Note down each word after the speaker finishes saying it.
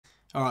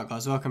Alright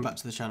guys, welcome back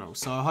to the channel.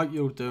 So I hope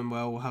you're all doing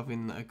well,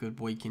 having a good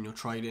week in your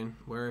trading,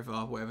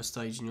 whatever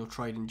stage in your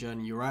trading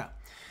journey you're at.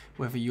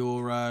 Whether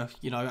you're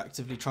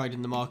actively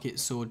trading the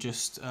markets or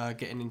just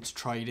getting into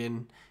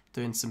trading,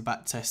 doing some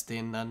back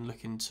testing and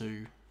looking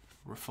to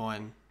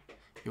refine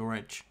your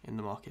edge in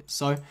the market.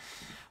 So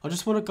I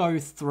just want to go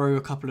through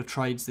a couple of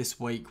trades this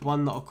week,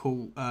 one that I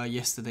caught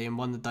yesterday and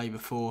one the day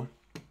before.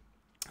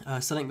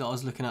 Something that I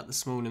was looking at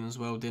this morning as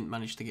well, didn't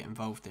manage to get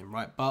involved in,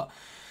 right? But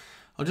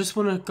I just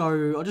want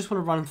to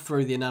run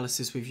through the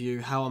analysis with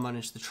you, how I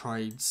manage the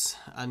trades,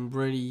 and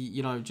really,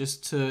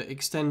 just to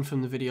extend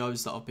from the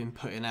videos that I've been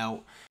putting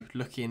out,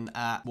 looking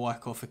at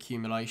Wyckoff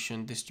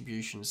accumulation,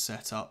 distribution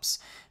setups,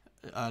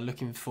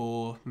 looking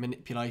for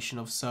manipulation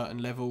of certain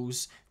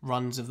levels,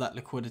 runs of that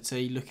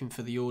liquidity, looking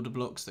for the order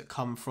blocks that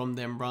come from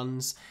them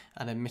runs,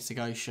 and then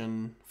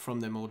mitigation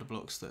from them order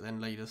blocks that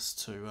then lead us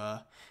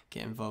to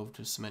get involved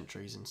with some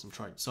entries and some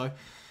trades.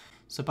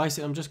 So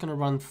basically, I'm just going to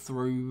run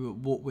through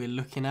what we're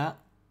looking at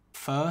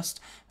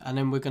first, and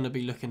then we're going to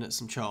be looking at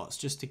some charts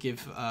just to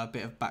give a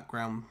bit of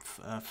background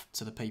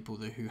to the people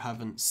who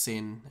haven't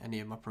seen any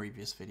of my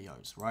previous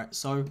videos, right?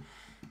 So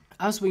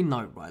as we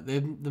know, right,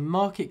 the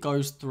market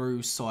goes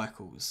through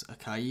cycles,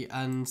 okay,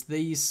 and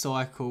these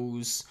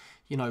cycles,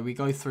 we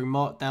go through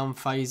markdown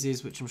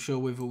phases, which I'm sure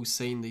we've all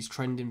seen, these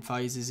trending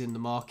phases in the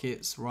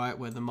markets, right,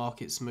 where the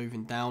market's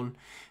moving down.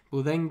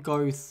 We'll then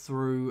go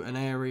through an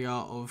area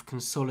of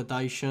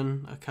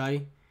consolidation,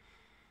 okay,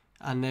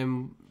 and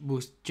then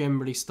we'll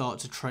generally start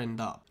to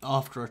trend up.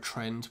 After a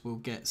trend, we'll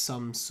get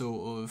some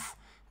sort of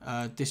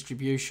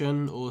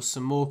distribution or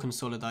some more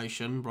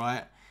consolidation,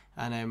 right?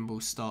 And then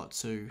we'll start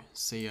to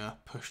see a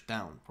push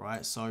down,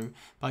 right? So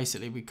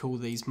basically we call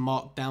these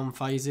markdown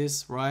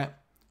phases, right?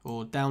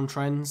 Or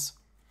downtrends.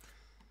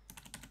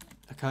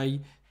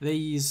 Okay,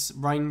 these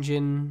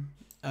ranging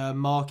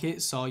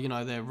markets are,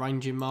 they're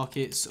ranging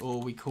markets,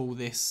 or we call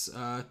this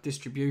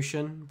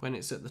distribution when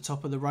it's at the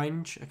top of the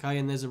range, okay,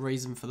 and there's a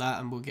reason for that,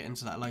 and we'll get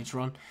into that later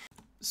on.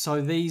 So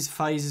these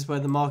phases where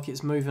the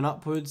market's moving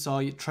upwards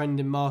are your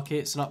trending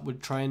markets, and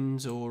upward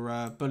trends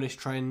or bullish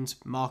trends,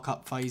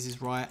 markup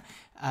phases, right,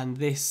 and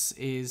this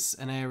is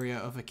an area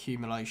of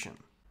accumulation.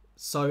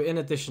 So in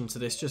addition to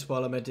this, just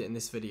while I'm editing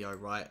this video,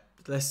 right,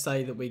 let's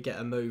say that we get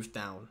a move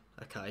down,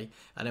 okay,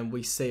 and then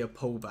we see a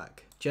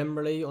pullback.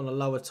 Generally on a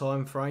lower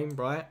time frame,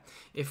 right?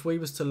 If we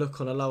was to look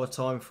on a lower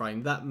time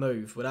frame, that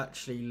move would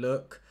actually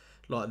look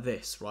like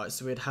this, right?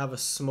 So we'd have a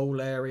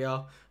small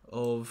area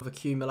of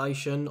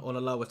accumulation on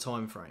a lower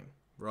time frame,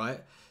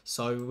 right?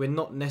 So we're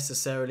not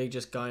necessarily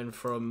just going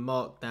from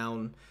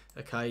markdown,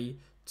 okay,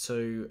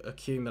 to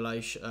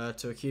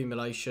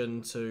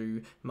accumulation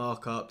to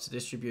markup to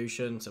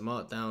distribution to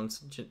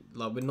markdown.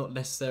 Like, we're not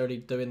necessarily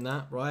doing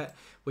that, right?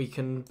 We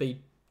can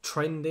be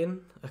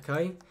trending,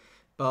 okay,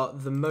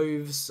 but the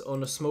moves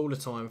on a smaller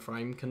time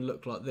frame can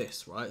look like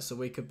this, right? So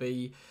we could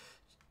be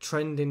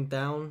trending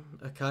down,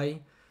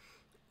 okay,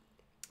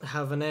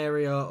 have an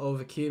area of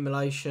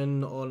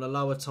accumulation on a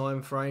lower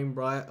time frame,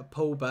 right, a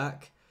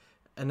pullback,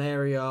 an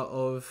area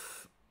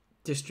of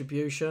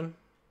distribution,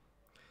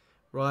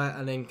 right,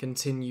 and then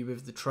continue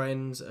with the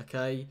trends,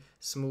 okay,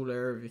 small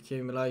area of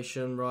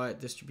accumulation, right,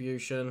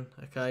 distribution,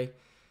 okay.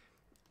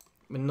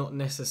 We're not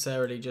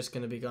necessarily just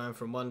going to be going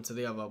from one to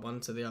the other, one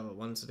to the other,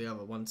 one to the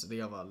other, one to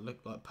the other.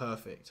 Look like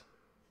perfect.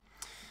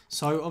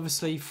 So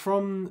obviously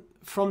from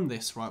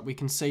this, right, we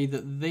can see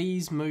that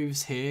these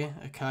moves here,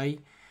 okay,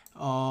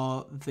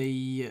 are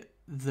the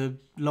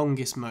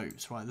longest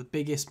moves, right? The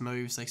biggest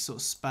moves, they sort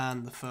of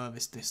span the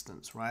furthest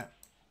distance, right?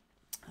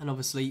 And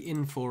obviously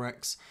in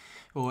Forex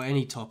or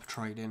any type of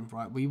trading,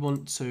 right, we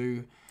want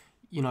to,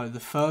 the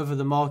further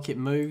the market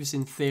moves,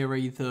 in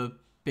theory, the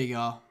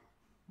bigger,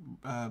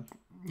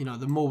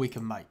 the more we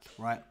can make,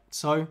 right?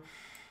 So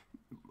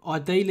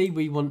ideally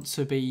we want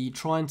to be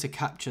trying to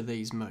capture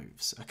these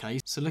moves, okay?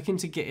 So looking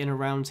to get in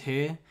around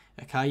here,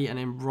 okay, and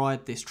then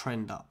ride this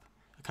trend up.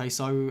 Okay,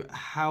 so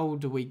how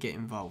do we get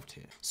involved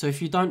here? So if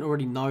you don't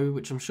already know,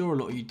 which I'm sure a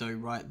lot of you do,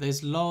 right,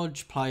 there's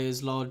large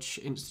players, large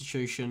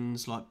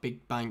institutions like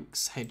big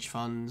banks, hedge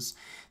funds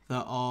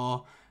that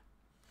are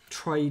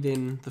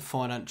trading the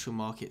financial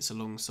markets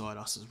alongside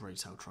us as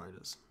retail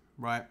traders,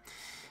 right?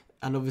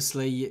 And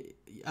obviously,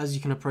 as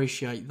you can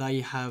appreciate, they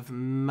have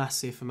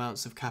massive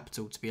amounts of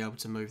capital to be able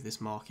to move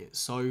this market.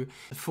 So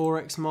the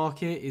Forex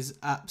market is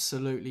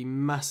absolutely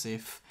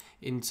massive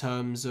in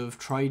terms of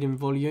trading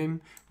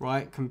volume,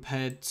 right,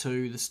 compared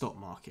to the stock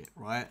market,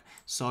 right?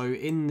 So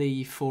in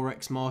the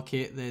Forex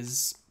market,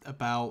 there's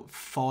about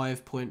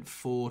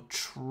 $5.4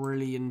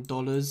 trillion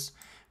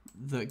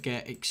that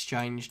get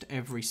exchanged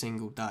every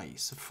single day.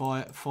 So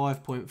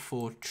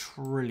 5.4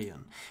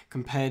 trillion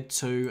compared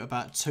to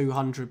about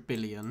 200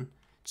 billion,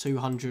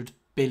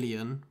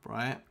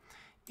 right,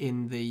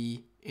 in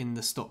the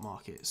stock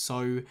market.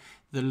 So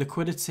the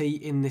liquidity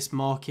in this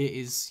market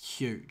is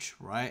huge,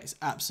 right? It's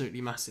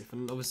absolutely massive.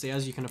 And obviously,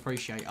 as you can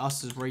appreciate,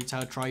 us as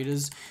retail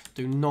traders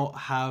do not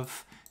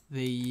have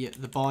the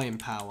buying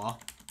power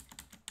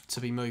to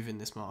be moving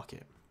this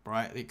market,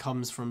 right? It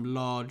comes from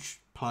large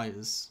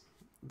players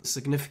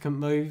significant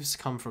moves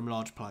come from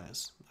large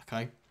players,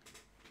 okay?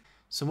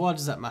 So why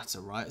does that matter,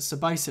 right? So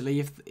basically,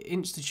 if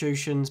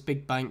institutions,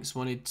 big banks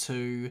wanted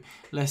to,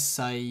 let's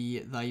say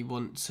they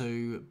want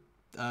to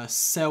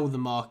sell the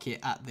market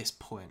at this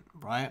point,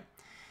 right?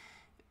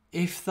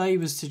 If they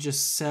was to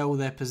just sell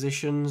their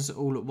positions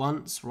all at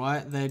once,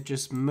 right, they'd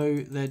just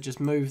move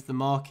the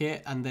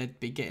market, and they'd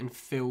be getting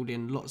filled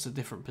in lots of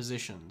different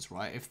positions,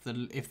 right?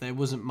 If there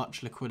wasn't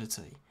much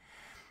liquidity.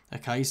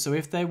 Okay, so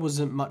if there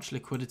wasn't much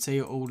liquidity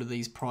at all of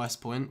these price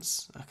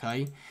points,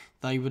 okay,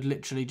 they would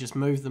literally just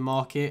move the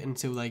market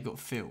until they got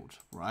filled,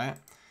 right?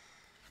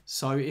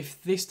 So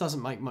if this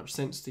doesn't make much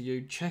sense to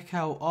you, check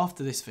out,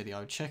 after this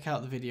video, check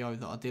out the video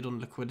that I did on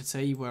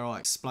liquidity, where I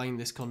explained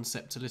this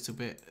concept a little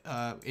bit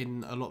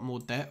in a lot more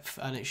depth,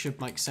 and it should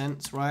make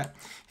sense, right?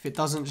 If it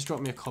doesn't, just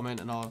drop me a comment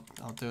and I'll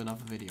do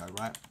another video,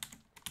 right?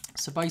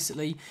 So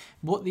basically,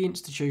 what the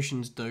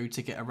institutions do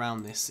to get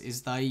around this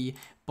is they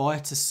buy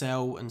to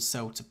sell and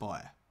sell to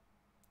buy,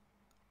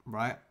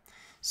 right?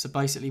 So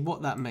basically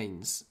what that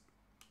means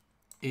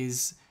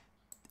is,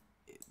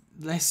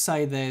 let's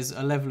say there's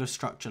a level of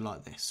structure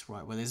like this,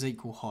 right, where there's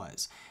equal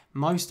highs.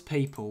 Most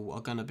people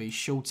are going to be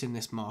shorting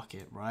this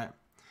market, right,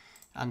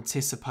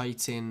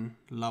 anticipating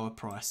lower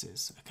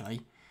prices,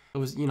 okay?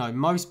 You know,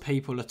 most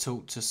people are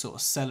taught to sort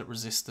of sell at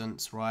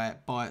resistance, right,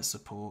 buy at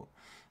support.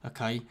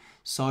 Okay,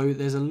 so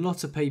there's a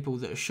lot of people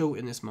that are short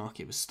in this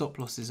market with stop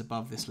losses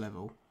above this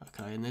level.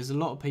 Okay, and there's a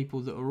lot of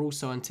people that are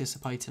also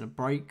anticipating a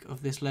break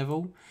of this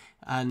level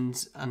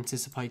and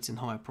anticipating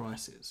higher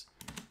prices.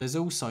 There's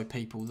also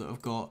people that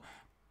have got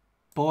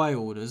buy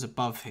orders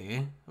above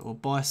here, or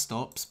buy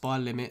stops, buy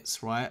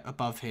limits, right,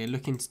 above here,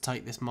 looking to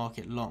take this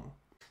market long.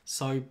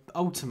 So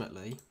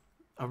ultimately,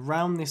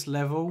 around this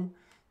level,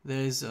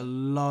 there's a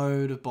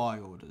load of buy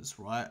orders,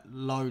 right?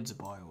 Loads of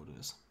buy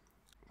orders.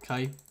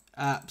 Okay.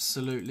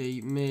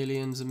 Absolutely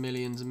millions and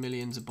millions and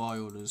millions of buy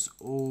orders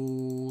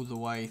all the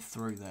way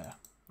through there.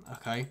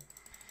 Okay,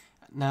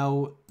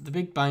 now the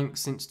big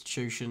banks,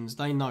 institutions,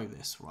 they know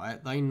this,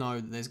 right? They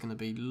know that there's going to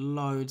be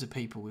loads of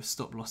people with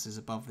stop losses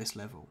above this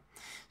level.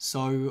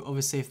 So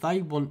obviously, if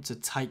they want to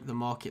take the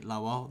market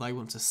lower, they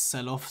want to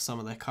sell off some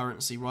of their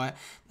currency, right,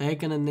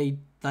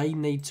 they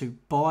need to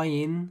buy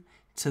in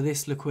to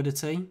this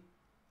liquidity.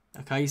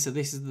 Okay, so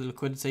this is the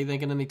liquidity. They're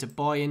going to need to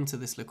buy into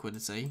this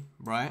liquidity,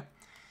 right,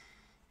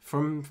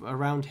 from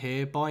around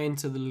here, buy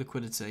into the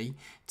liquidity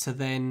to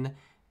then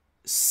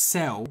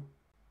sell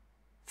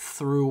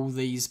through all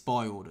these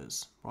buy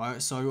orders, right?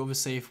 So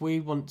obviously, if we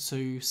want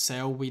to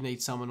sell, we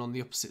need someone on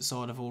the opposite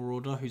side of our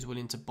order who's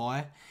willing to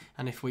buy,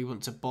 and if we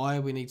want to buy,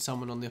 we need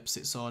someone on the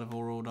opposite side of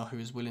our order who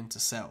is willing to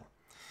sell.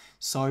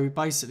 So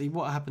basically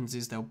what happens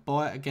is they'll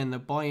buy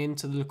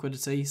into the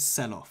liquidity,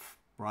 sell off,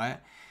 right?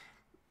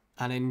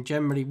 And then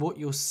generally what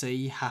you'll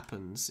see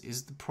happens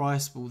is the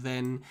price will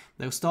then,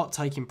 they'll start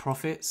taking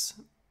profits.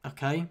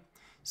 Okay,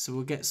 so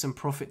we'll get some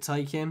profit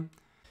taking.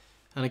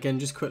 And again,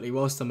 just quickly,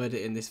 whilst I'm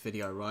editing this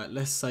video, right,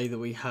 let's say that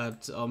we had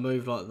our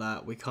move like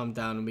that, we come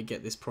down and we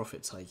get this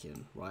profit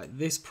taking, right?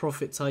 This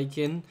profit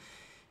taking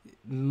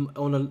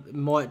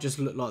might just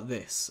look like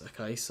this,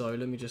 okay? So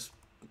let me just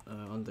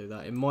undo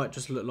that. It might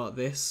just look like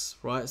this,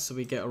 right? So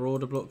we get our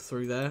order block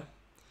through there,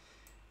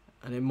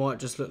 and it might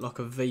just look like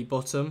a V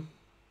bottom,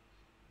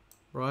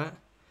 right?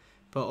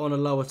 But on a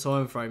lower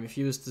time frame, if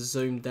you was to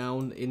zoom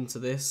down into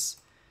this,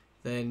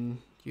 then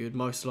you would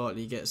most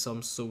likely get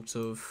some sort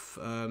of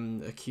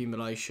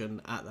accumulation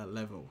at that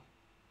level,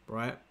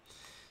 right?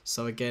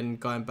 So again,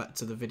 going back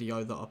to the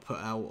video that I put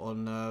out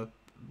on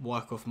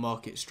Wyckoff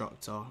market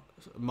structure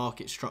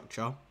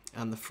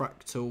and the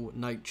fractal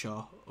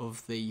nature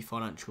of the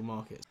financial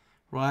markets,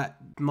 right?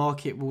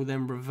 Market will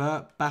then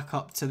revert back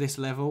up to this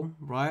level,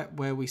 right,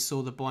 where we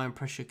saw the buying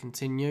pressure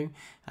continue,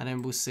 and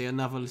then we'll see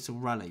another little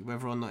rally,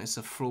 whether or not it's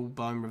a full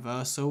blown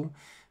reversal,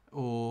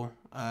 or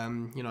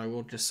you know,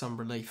 or just some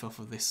relief off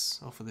of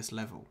this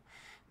level.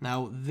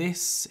 Now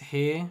this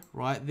here,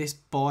 right, this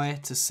buy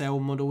to sell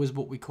model is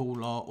what we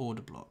call our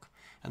order block.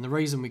 And the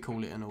reason we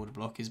call it an order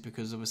block is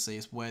because obviously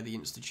it's where the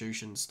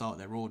institutions start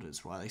their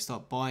orders, right? They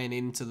start buying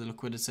into the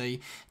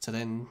liquidity to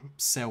then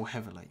sell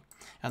heavily.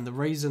 And the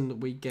reason that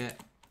we get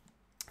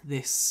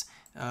this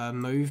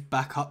move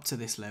back up to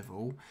this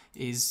level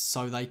is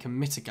so they can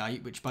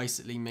mitigate, which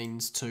basically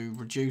means to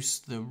reduce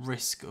the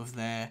risk of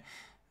their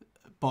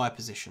buy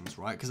positions,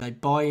 right? Because they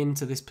buy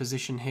into this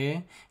position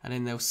here and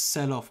then they'll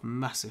sell off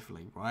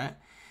massively, right?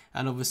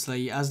 And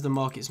obviously as the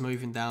market's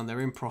moving down,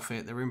 they're in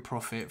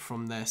profit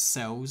from their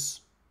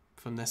sells,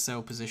 from their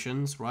sell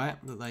positions, right,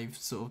 that they've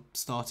sort of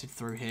started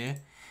through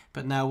here.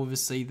 But now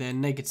obviously they're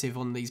negative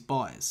on these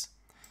buys.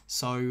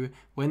 So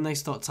when they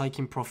start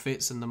taking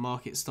profits and the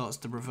market starts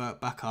to revert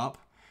back up,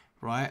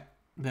 right,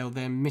 they'll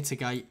then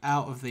mitigate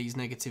out of these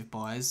negative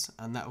buys,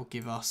 and that will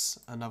give us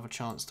another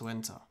chance to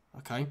enter,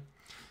 okay?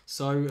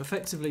 So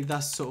effectively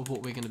that's sort of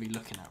what we're going to be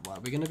looking at, right?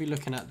 We're going to be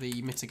looking at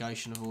the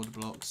mitigation of order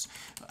blocks,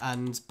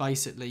 and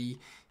basically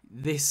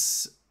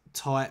this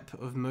type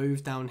of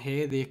move down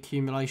here, the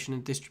accumulation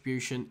and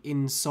distribution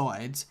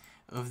inside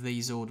of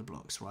these order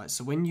blocks, right?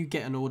 So when you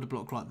get an order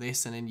block like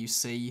this and then you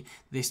see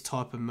this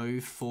type of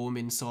move form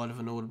inside of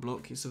an order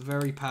block, it's a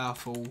very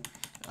powerful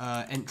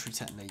entry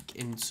technique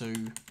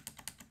into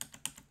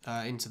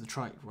the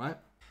trade, right?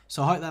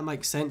 So I hope that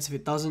makes sense. If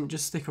it doesn't,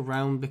 just stick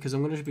around because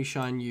I'm going to be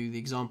showing you the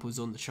examples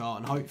on the chart,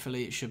 and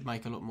hopefully it should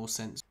make a lot more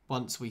sense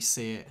once we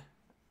see it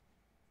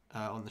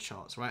on the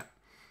charts, right?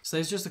 So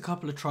there's just a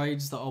couple of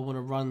trades that I want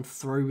to run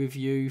through with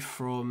you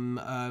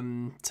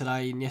from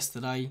today and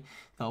yesterday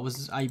that I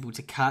was able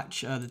to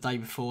catch the day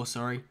before,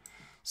 sorry.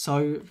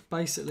 So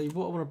basically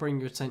what I want to bring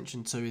your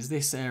attention to is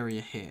this area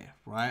here,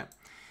 right?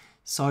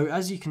 So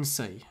as you can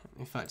see,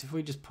 in fact, if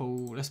we just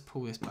let's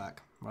pull this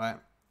back, right?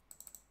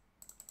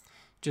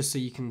 Just so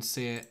you can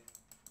see it.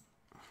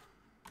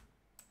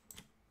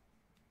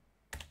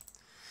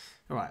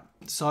 Alright,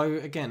 so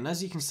again,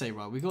 as you can see,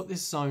 right, we've got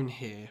this zone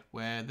here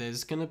where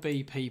there's going to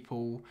be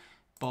people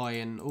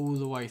buying all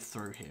the way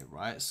through here,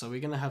 right? So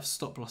we're going to have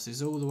stop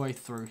losses all the way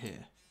through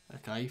here,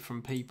 okay,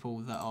 from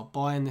people that are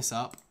buying this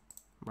up,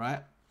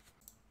 right,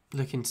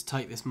 looking to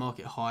take this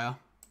market higher,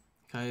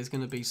 okay, there's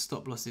going to be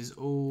stop losses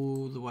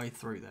all the way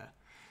through there.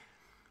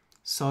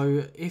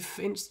 So if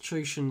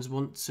institutions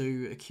want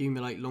to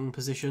accumulate long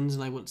positions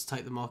and they want to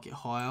take the market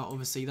higher,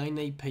 obviously they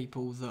need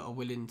people that are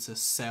willing to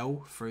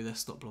sell through their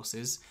stop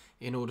losses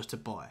in order to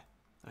buy.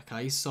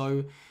 Okay,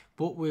 so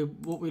what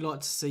we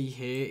like to see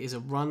here is a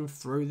run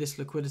through this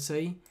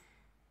liquidity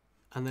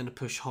and then a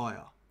push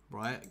higher,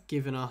 right,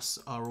 giving us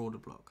our order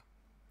block.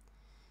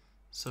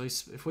 So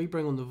if we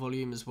bring on the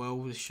volume as well,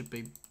 this should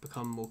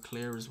become more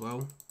clear as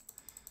well.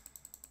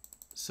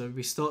 So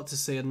we start to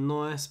see a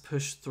nice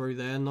push through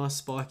there, nice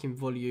spike in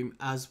volume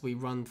as we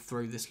run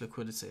through this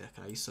liquidity.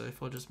 Okay, so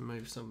if I just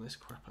move some of this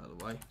crap out of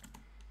the way,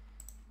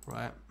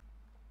 right,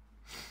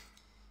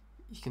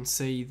 you can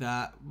see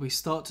that we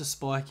start to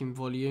spike in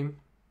volume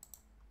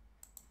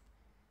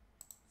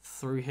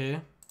through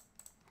here.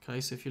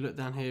 Okay, so if you look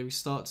down here, we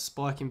start to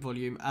spike in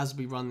volume as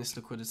we run this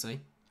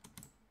liquidity.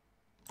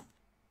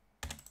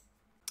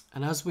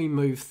 And as we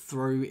move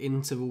through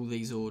into all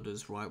these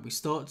orders, right, we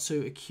start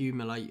to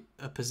accumulate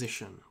a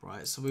position,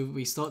 right? So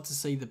we start to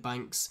see the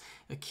banks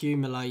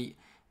accumulate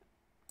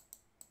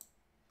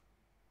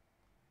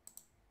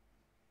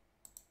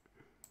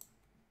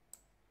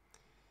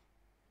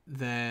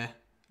their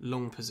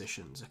long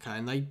positions, okay?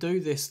 And they do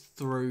this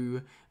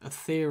through a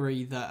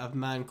theory that a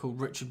man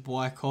called Richard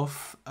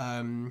Wyckoff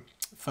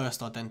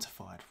first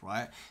identified,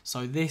 right?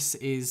 So this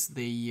is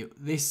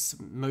this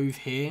move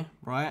here,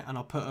 right? And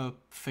I'll put a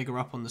figure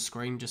up on the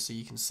screen just so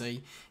you can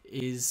see,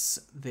 is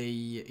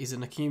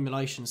an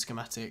accumulation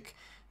schematic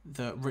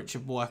that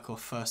Richard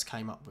Wyckoff first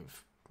came up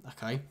with,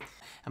 okay?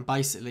 And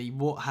basically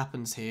what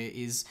happens here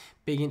is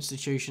big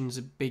institutions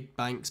and big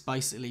banks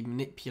basically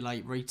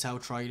manipulate retail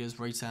traders,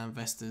 retail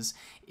investors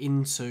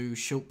into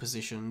short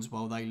positions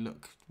while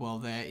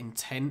their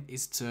intent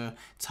is to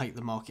take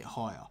the market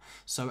higher.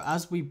 So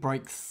as we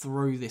break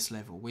through this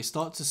level, we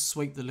start to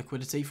sweep the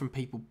liquidity from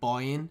people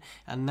buying,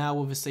 and now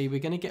obviously we're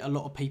going to get a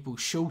lot of people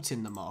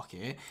shorting the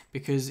market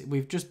because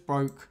we've just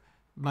broke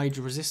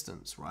major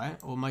resistance, right,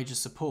 or major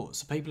support.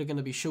 So people are going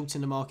to be shorting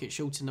the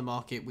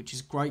market, which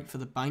is great for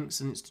the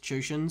banks and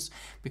institutions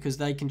because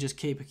they can just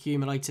keep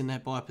accumulating their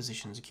buy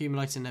positions,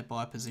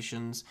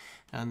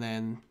 and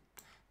then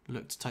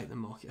look to take the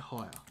market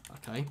higher.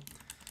 Okay,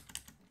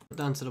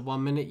 down to the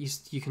 1 minute,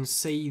 you can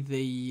see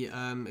the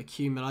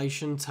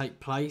accumulation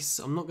take place.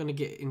 I'm not going to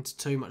get into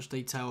too much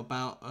detail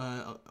about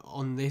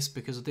on this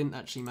because I didn't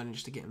actually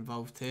manage to get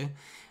involved here.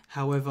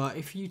 However,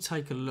 if you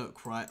take a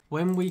look, right,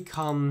 when we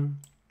come,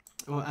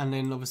 and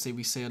then obviously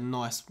we see a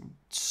nice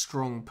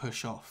strong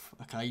push off,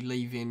 okay,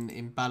 leaving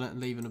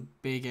a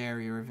big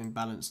area of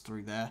imbalance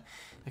through there,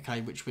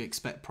 okay, which we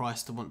expect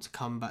price to want to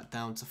come back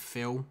down to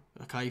fill,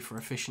 okay, for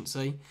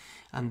efficiency.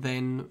 And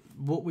then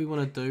what we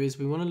want to do is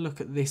we want to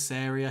look at this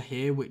area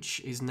here, which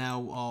is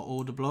now our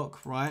order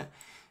block, right?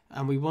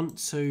 And we want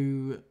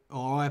to,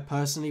 or I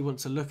personally want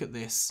to look at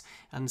this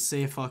and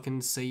see if I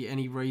can see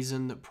any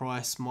reason that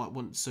price might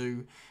want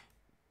to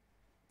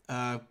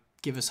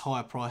give us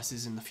higher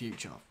prices in the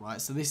future,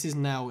 right? So this is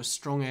now a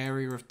strong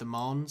area of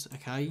demand,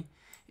 okay,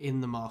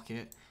 in the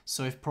market.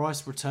 So if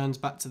price returns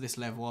back to this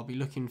level, I'll be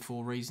looking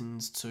for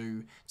reasons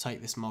to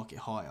take this market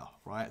higher,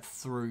 right,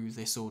 through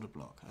this order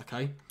block,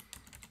 okay?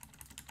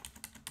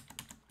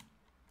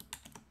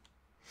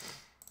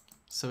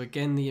 So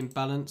again, the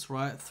imbalance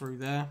right through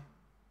there.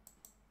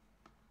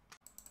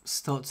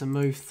 Start to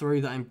move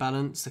through that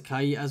imbalance,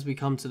 okay? As we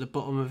come to the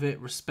bottom of it,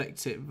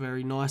 respect it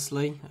very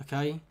nicely,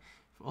 okay,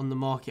 on the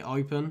market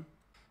open.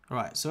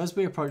 Alright, so as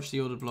we approach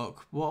the order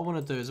block, what I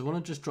want to do is I want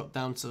to just drop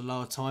down to the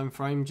lower time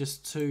frame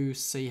just to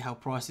see how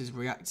price is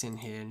reacting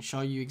here and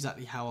show you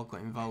exactly how I got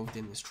involved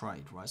in this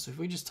trade, right? So if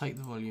we just take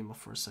the volume off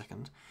for a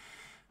second,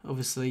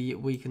 obviously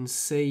we can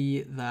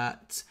see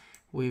that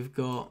we've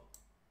got,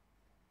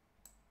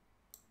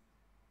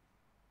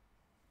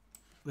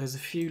 there's a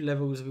few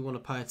levels we want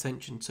to pay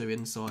attention to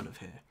inside of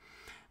here.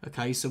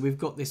 Okay, so we've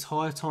got this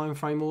higher time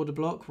frame order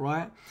block,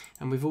 right?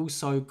 And we've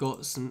also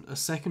got a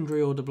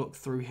secondary order block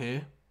through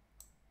here.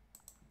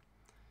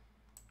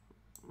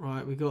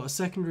 Right, we've got a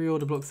secondary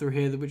order block through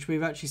here, which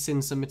we've actually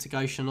seen some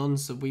mitigation on,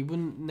 so we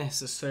wouldn't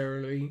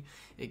necessarily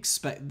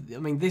expect... I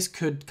mean, this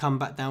could come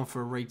back down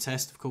for a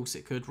retest, of course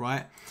it could,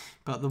 right?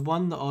 But the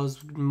one that I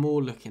was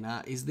more looking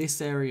at is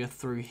this area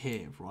through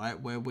here, right?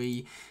 Where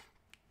we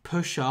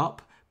push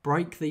up,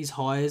 break these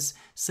highs,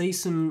 see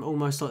some,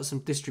 almost like some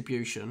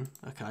distribution,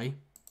 okay?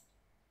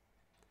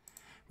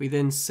 We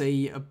then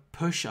see a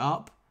push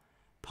up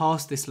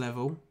past this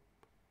level,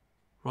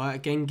 right,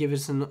 again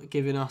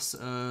giving us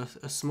a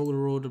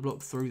smaller order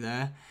block through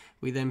there.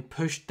 We then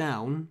push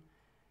down,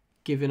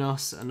 giving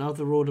us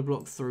another order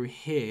block through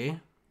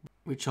here,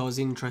 which I was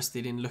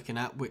interested in looking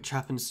at, which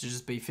happens to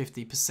just be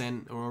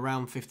 50% or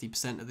around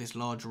 50% of this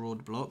larger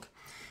order block,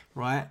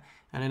 right?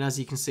 And then as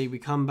you can see, we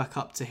come back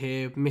up to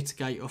here,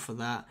 mitigate off of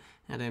that,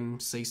 and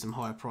then see some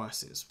higher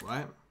prices,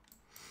 right?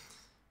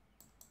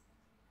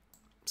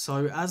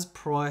 So as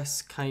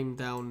price came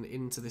down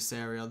into this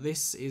area,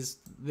 this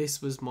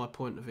was my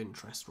point of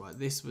interest, right?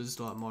 This was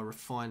like my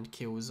refined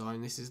kill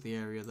zone. This is the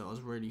area that I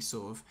was really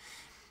sort of,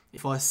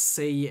 if I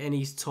see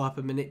any type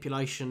of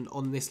manipulation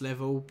on this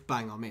level,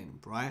 bang, I'm in,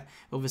 right?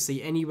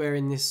 Obviously, anywhere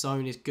in this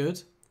zone is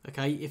good,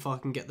 okay, if I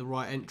can get the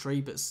right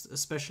entry, but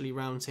especially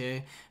around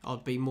here,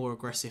 I'd be more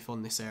aggressive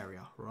on this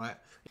area, right?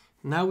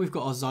 Now we've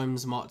got our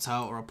zones marked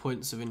out, or our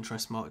points of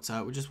interest marked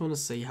out, we just want to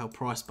see how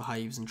price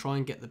behaves and try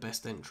and get the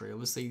best entry.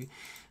 Obviously,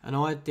 an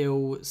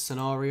ideal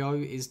scenario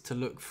is to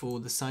look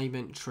for the same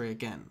entry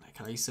again,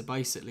 okay? So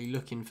basically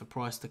looking for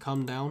price to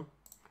come down,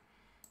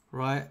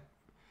 right?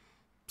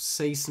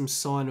 See some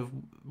sign of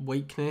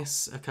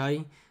weakness,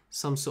 okay?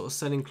 Some sort of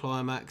selling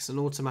climax, an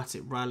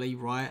automatic rally,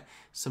 right?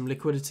 Some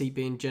liquidity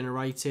being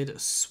generated, a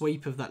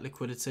sweep of that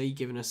liquidity,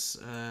 giving us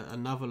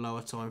another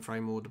lower time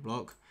frame order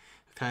block.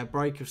 Okay, a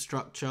break of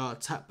structure,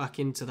 tap back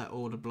into that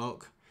order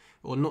block,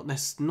 or not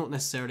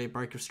necessarily a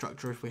break of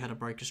structure if we had a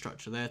break of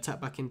structure there, tap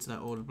back into that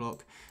order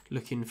block,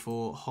 looking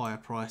for higher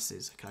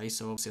prices, okay?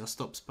 So obviously our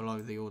stops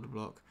below the order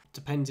block,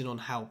 depending on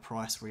how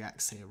price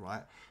reacts here,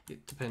 right?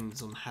 It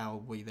depends on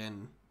how we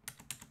then,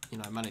 you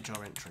know, manage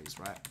our entries,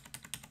 right?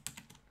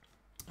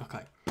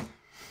 Okay.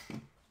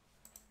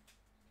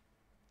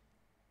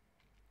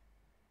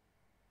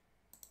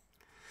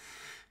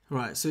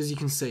 Right, so as you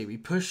can see, we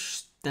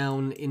push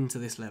down into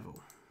this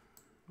level,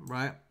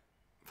 right?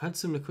 We've had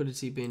some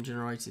liquidity being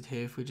generated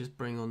here. If we just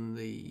bring on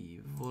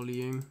the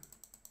volume,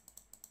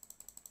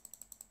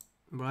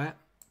 right?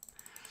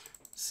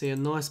 See a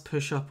nice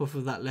push up off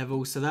of that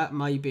level. So that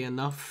may be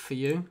enough for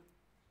you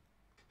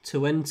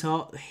to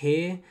enter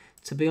here.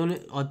 To be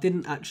honest, I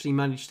didn't actually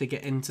manage to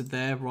get entered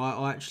there, right?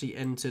 I actually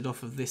entered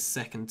off of this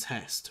second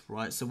test,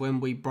 right? So when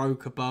we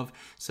broke above,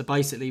 so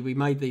basically we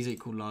made these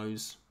equal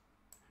lows,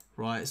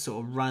 right?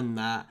 Sort of ran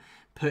that,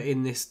 put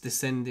in this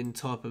descending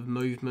type of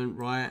movement,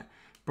 right?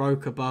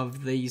 Broke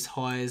above these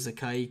highs,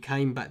 okay?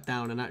 Came back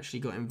down and actually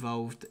got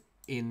involved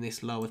in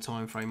this lower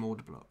time frame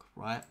order block,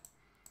 right?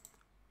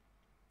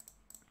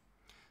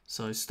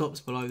 So stops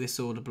below this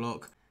order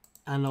block.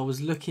 And I was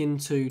looking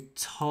to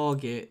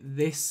target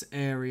this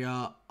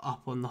area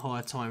up on the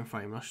higher time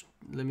frame.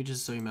 Let me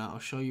just zoom out. I'll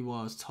show you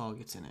why I was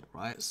targeting it,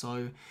 right?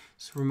 So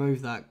let's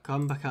remove that,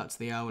 come back out to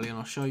the hourly, and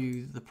I'll show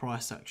you the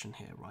price action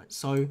here, right?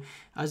 So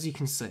as you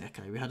can see,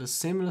 okay, we had a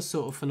similar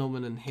sort of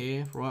phenomenon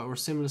here, right? Or a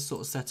similar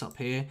sort of setup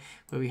here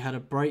where we had a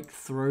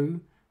breakthrough,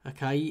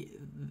 okay,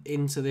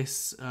 into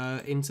this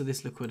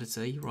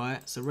liquidity,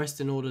 right? So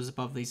resting orders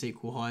above these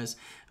equal highs,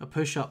 a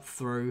push up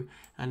through,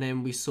 and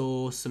then we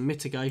saw some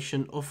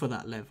mitigation off of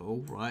that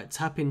level, right?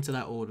 Tap into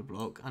that order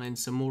block, and then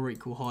some more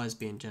equal highs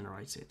being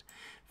generated.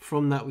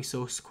 From that, we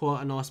saw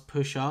quite a nice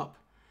push up,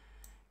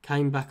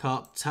 came back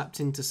up, tapped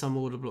into some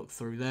order block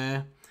through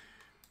there,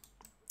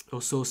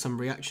 or saw some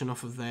reaction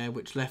off of there,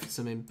 which left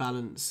some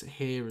imbalance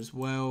here as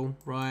well,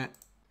 right?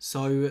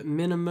 So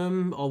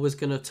minimum, I was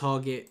going to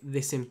target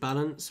this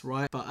imbalance,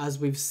 right? But as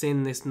we've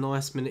seen this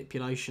nice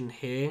manipulation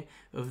here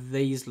of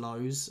these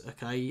lows,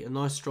 okay, a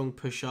nice strong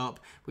push up.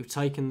 We've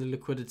taken the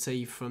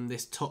liquidity from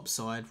this top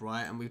side,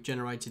 right? And we've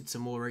generated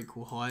some more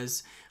equal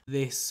highs.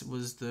 This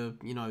was the,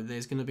 you know,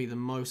 there's going to be the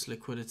most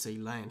liquidity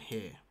laying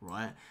here,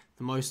 right?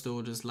 The most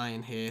orders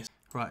laying here.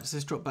 Right, so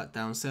let's drop back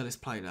down, see how this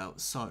played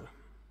out. So,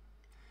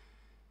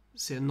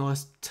 see a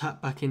nice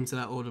tap back into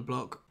that order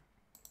block.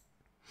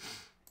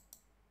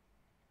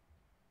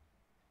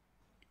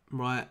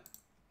 Right,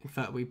 in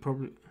fact we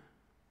probably,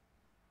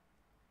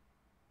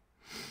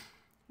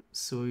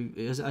 so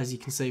as you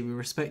can see, we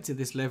respected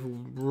this level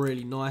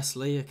really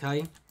nicely,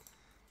 okay.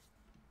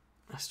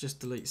 Let's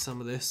just delete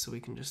some of this so we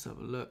can just have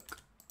a look.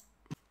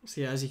 So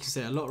yeah, as you can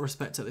see, a lot of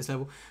respect at this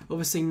level.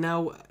 Obviously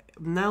now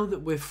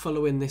that we're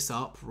following this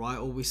up, right,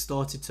 or we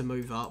started to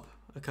move up,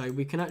 okay,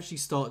 we can actually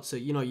start to,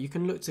 you know, you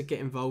can look to get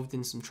involved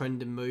in some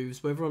trending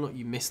moves, whether or not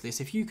you miss this.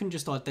 If you can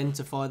just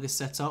identify this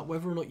setup,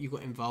 whether or not you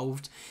got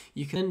involved,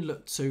 you can then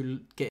look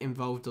to get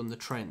involved on the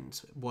trend,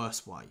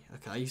 worst way,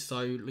 okay?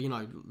 So, you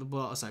know,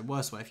 what I say,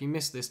 worst way, if you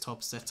miss this type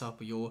of setup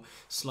or you're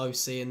slow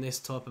seeing this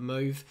type of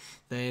move,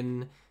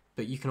 then,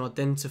 but you can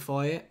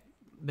identify it,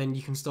 then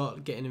you can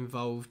start getting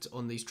involved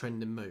on these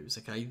trending moves,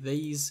 okay?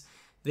 These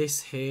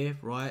this here,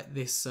 right,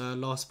 this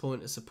last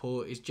point of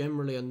support is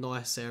generally a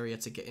nice area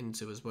to get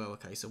into as well.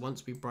 Okay, so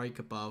once we break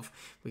above,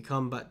 we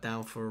come back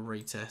down for a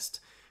retest,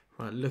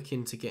 right,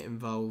 looking to get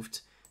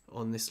involved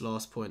on this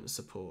last point of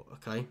support.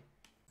 Okay,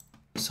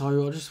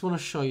 so I just want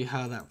to show you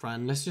how that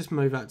ran. Let's just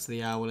move out to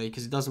the hourly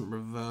because it doesn't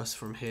reverse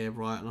from here,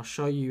 right? And I'll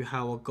show you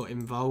how I got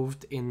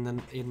involved in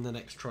the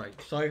next trade.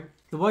 So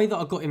the way that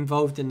I got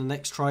involved in the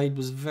next trade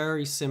was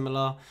very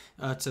similar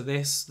to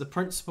this. The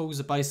principles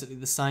are basically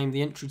the same.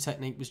 The entry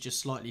technique was just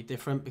slightly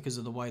different because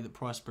of the way that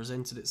price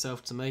presented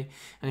itself to me.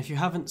 And if you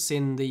haven't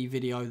seen the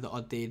video that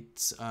I did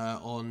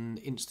on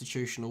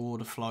institutional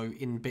order flow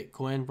in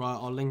Bitcoin, right,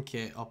 I'll link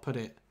it. I'll put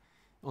it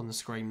on the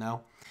screen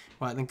now.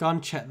 Right, then go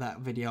and check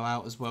that video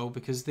out as well,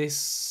 because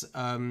this,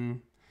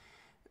 the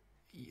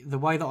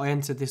way that I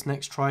entered this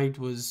next trade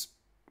was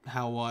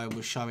how I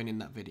was showing in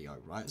that video,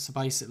 right? So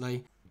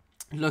basically,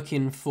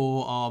 looking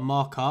for our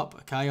markup,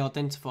 okay,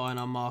 identifying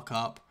our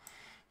markup,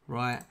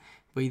 right?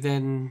 We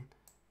then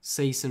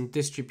see some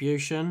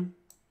distribution,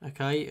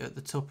 okay, at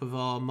the top of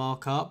our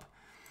markup,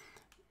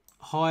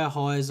 higher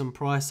highs on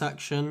price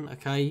action,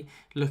 okay,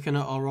 looking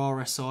at our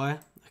RSI,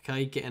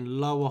 okay, getting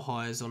lower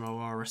highs on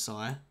our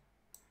RSI.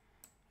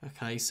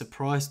 Okay, so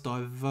price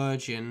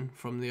diverging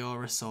from the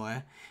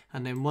RSI,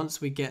 and then once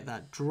we get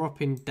that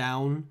dropping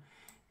down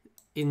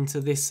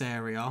into this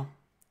area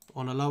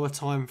on a lower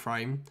time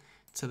frame,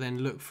 to then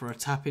look for a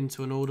tap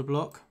into an order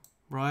block,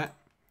 right?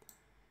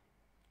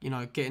 You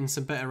know, getting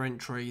some better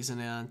entries and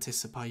then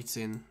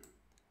anticipating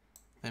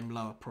them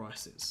lower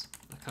prices.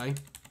 Okay,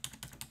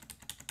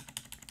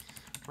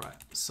 right,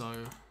 so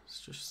let's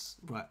just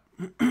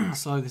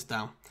slow this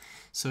down.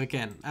 So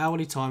again,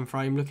 hourly time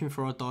frame, looking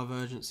for our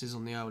divergences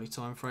on the hourly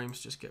time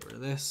frames. Just get rid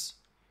of this.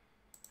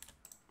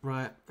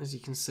 Right, as you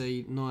can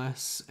see,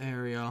 nice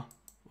area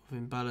of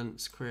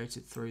imbalance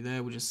created through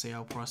there. We'll just see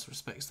how price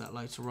respects that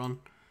later on.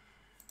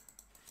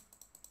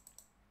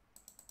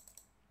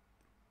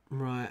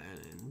 Right,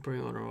 and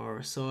bring on our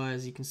RSI.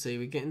 As you can see,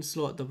 we're getting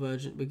slight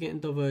divergent. We're getting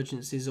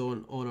divergences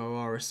on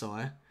our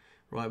RSI.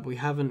 Right, we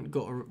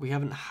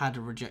haven't had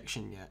a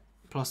rejection yet.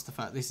 Plus the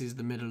fact this is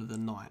the middle of the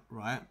night,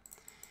 right?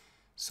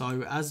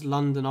 So as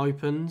London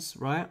opens,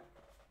 right,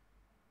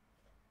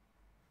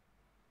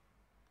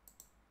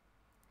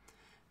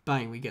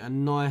 bang, we get a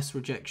nice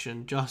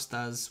rejection just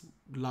as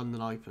London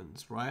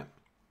opens, right?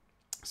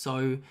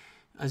 So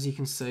as you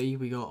can see,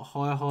 we got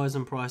higher highs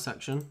on price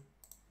action,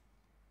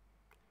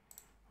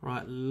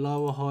 right,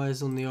 lower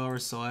highs on the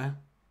RSI.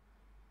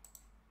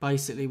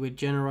 Basically, we're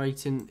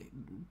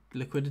generating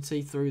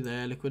liquidity through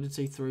there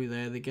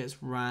that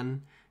gets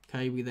ran.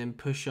 Okay, we then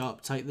push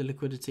up, take the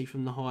liquidity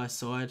from the higher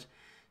side,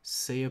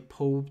 see a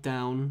pull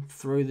down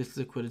through this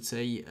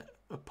liquidity,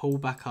 a pull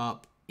back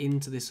up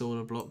into this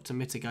order block to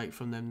mitigate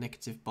from them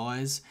negative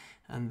buys,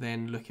 and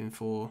then looking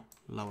for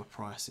lower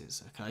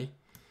prices. Okay,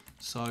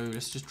 so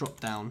let's just drop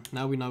down.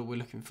 Now we know what we're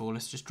looking for.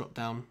 Let's just drop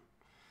down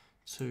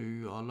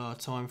to our lower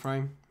time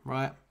frame,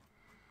 right?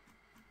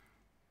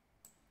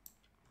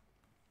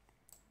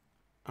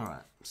 All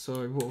right,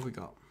 so what have we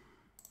got?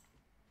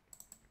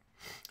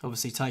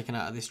 Obviously taken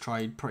out of this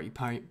trade pretty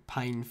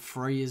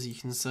pain-free, as you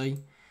can see.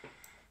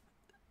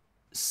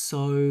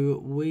 So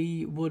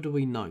what do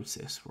we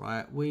notice,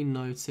 right? We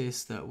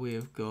notice that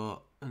we've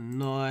got a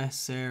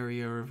nice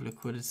area of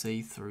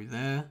liquidity through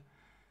there.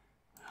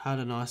 Had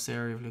a nice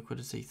area of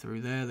liquidity through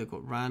there that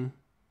got ran.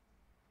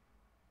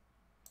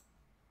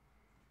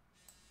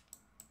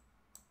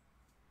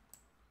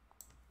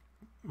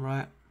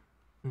 Right,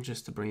 and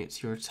just to bring it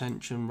to your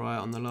attention, right,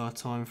 on the lower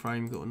time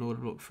frame, got an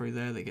order block through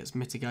there that gets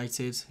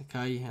mitigated,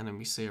 okay, and then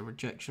we see a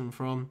rejection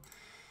from.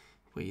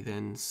 We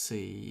then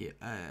see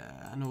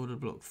an order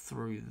block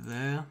through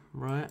there,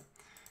 right,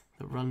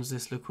 that runs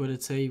this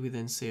liquidity. We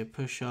then see a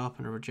push up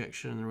and a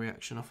rejection and a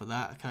reaction off of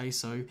that. Okay,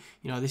 so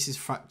you know this is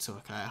fractal.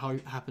 Okay,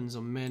 it happens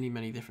on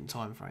many different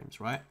time frames,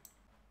 right?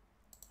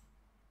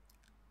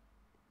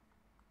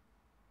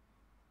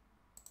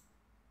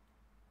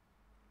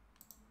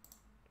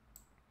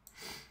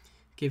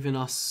 Giving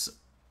us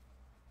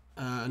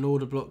an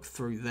order block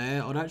through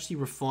there. I'd actually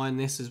refine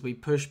this as we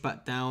push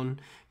back down,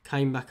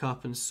 came back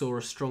up and saw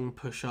a strong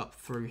push up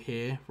through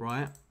here,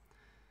 right?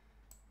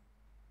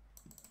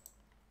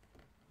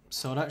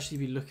 So I'd actually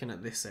be looking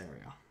at this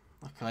area,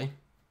 okay?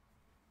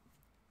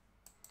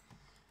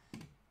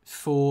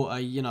 For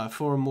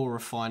a more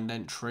refined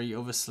entry,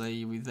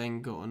 obviously we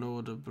then got an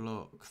order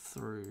block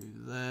through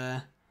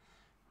there,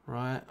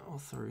 right, or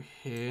through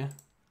here,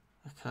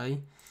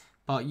 okay?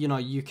 But you know,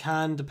 you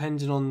can,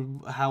 depending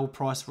on how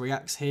price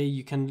reacts here,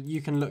 you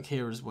can look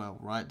here as well,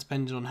 right?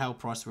 Depending on how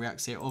price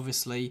reacts here.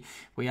 Obviously,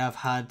 we have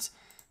had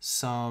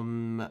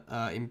some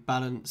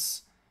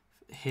imbalance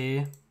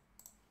here,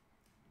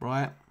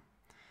 right?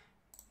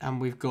 And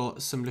we've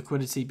got some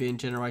liquidity being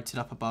generated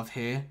up above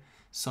here.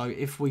 So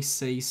if we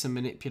see some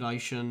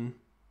manipulation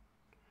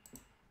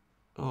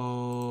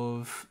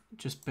of,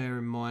 just bear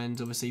in mind,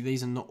 obviously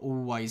these are not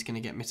always going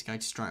to get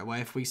mitigated straight away.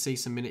 If we see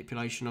some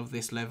manipulation of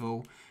this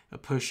level, a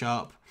push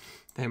up,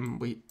 then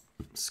we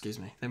excuse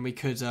me, then we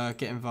could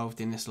get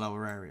involved in this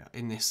lower area,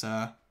 in this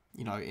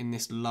you know, in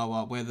this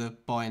lower where the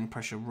buying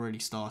pressure really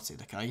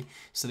started. Okay,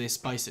 so this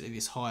basically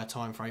this higher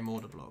time frame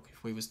order block.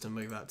 If we was to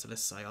move out to,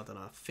 let's say, I don't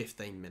know, a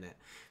 15-minute,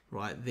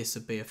 right, this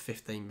would be a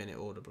 15-minute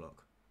order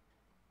block.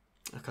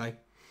 Okay,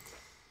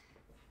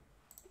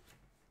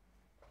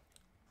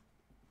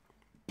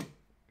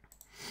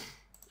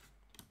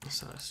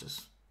 so let's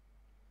just,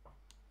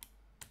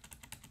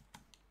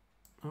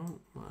 oh,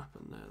 what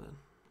happened there then?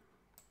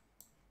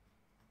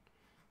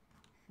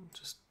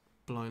 Just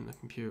blowing the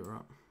computer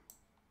up.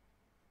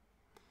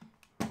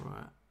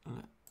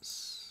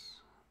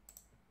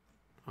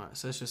 Right,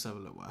 so let's just have a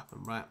look what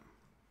happened. Right,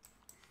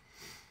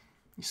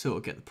 you sort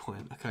of get the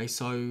point. Okay,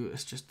 so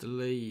let's just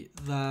delete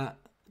that,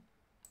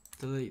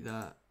 delete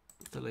that,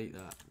 delete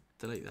that,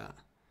 delete that.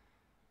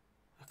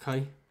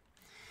 Okay,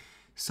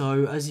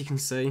 so as you can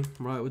see,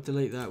 right, we'll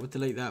delete that, we'll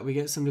delete that. We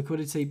get some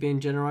liquidity being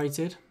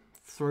generated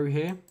through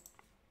here.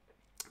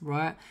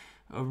 Right,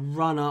 a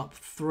run up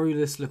through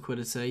this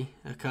liquidity.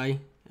 Okay,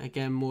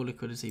 again, more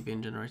liquidity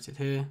being generated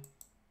here.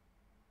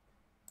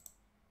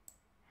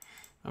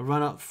 A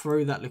run up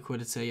through that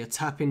liquidity, a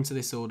tap into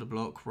this order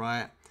block,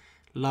 right?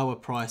 Lower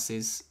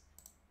prices.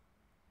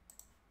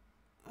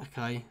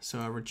 Okay,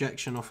 so a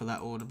rejection off of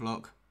that order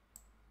block.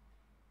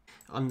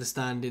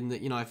 Understanding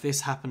that, you know, if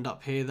this happened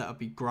up here, that would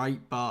be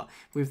great, but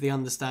with the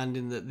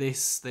understanding that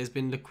there's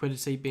been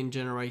liquidity being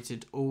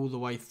generated all the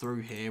way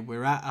through here,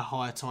 we're at a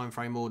higher time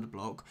frame order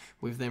block.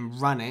 We've then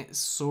run it,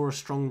 saw a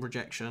strong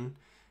rejection.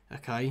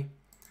 Okay,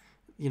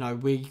 you know,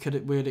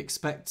 we'd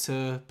expect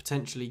to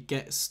potentially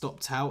get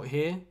stopped out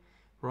here,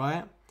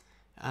 right?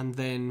 And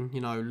then, you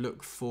know,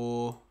 look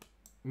for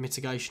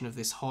mitigation of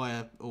this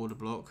higher order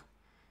block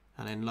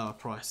and then lower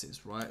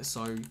prices, right?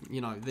 So,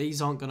 you know,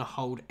 these aren't going to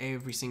hold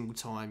every single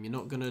time. You're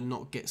not going to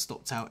not get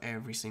stopped out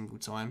every single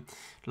time.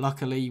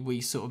 Luckily,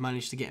 we sort of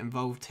managed to get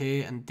involved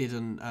here and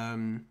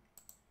didn't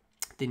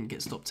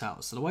get stopped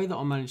out. So the way that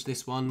I managed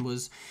this one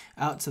was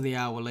out to the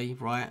hourly,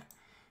 right?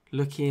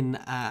 Looking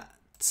at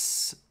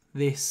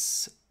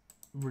this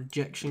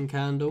rejection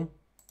candle.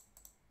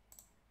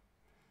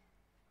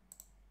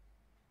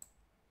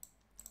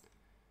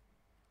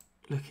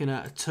 Looking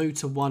at a 2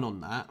 to 1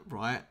 on that,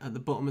 right, at the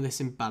bottom of this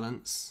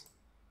imbalance.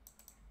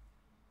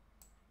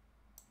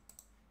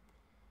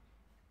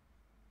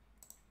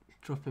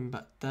 Dropping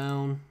back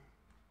down.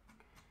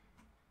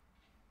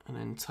 And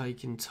then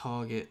taking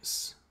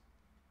targets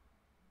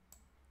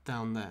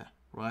down there,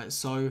 right?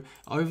 So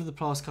over the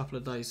past couple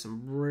of days,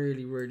 some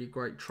really, really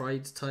great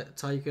trades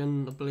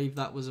taken. I believe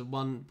that was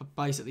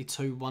basically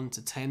 2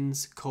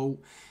 1-10s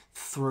caught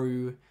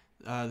through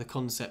the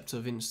concept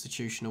of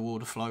institutional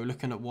order flow,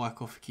 looking at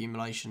Wyckoff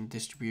accumulation,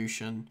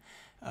 distribution,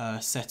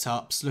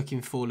 setups, looking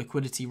for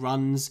liquidity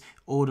runs,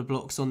 order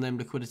blocks on them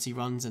liquidity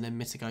runs, and then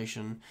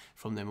mitigation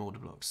from them order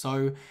blocks.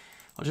 So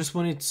I just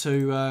wanted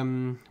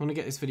to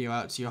get this video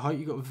out to you. I hope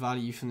you got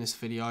value from this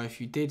video. If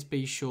you did,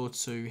 be sure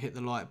to hit the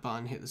like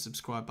button, hit the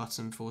subscribe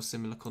button for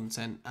similar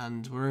content,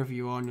 and wherever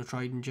you are on your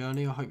trading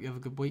journey, I hope you have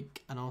a good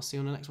week, and I'll see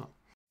you on the next one.